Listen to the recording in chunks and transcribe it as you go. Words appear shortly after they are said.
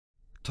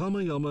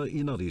Tamayama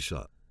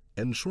Inarisha,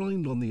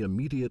 enshrined on the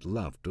immediate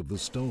left of the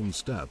stone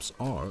steps,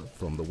 are,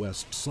 from the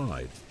west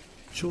side,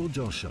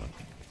 Chojasha,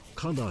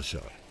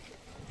 Kadasha,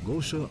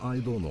 Gosha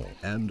Aidono,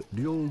 and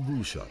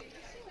Ryōgūsha.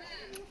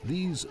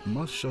 These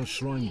Massha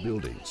shrine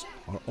buildings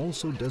are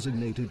also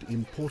designated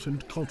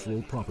important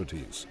cultural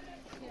properties.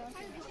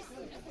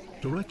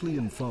 Directly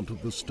in front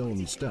of the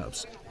stone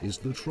steps is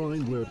the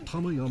shrine where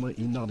Tamayama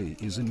Inari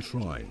is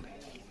enshrined.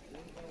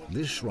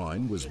 This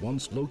shrine was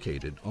once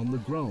located on the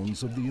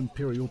grounds of the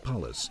Imperial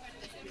Palace.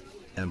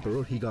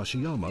 Emperor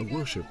Higashiyama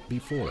worshipped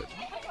before it.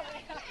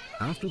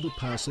 After the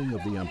passing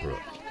of the emperor,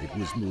 it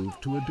was moved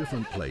to a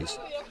different place,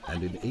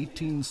 and in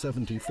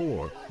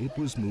 1874 it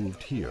was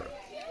moved here.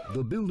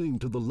 The building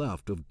to the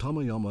left of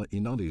Tamayama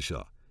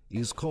Inarisha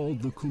is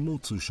called the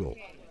Kumotsusho,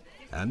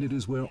 and it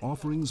is where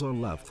offerings are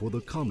left for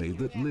the kami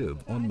that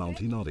live on Mount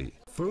Inari.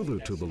 Further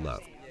to the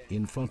left,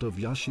 in front of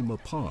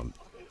Yashima Pond,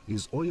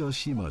 is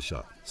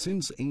Oyashimasha.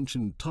 Since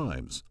ancient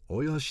times,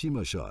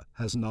 Oyashimasha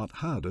has not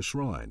had a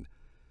shrine.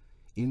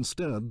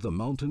 Instead, the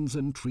mountains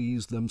and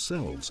trees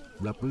themselves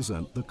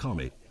represent the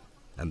kami,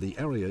 and the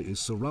area is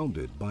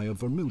surrounded by a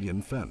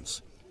vermilion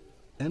fence.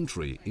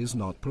 Entry is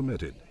not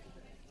permitted.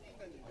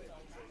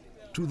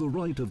 To the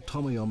right of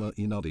Tamayama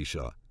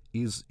Inarisha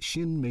is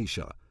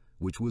Massha,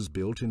 which was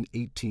built in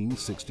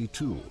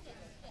 1862.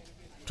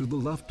 To the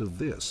left of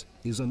this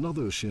is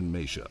another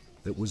Massha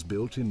that was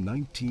built in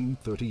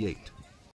 1938.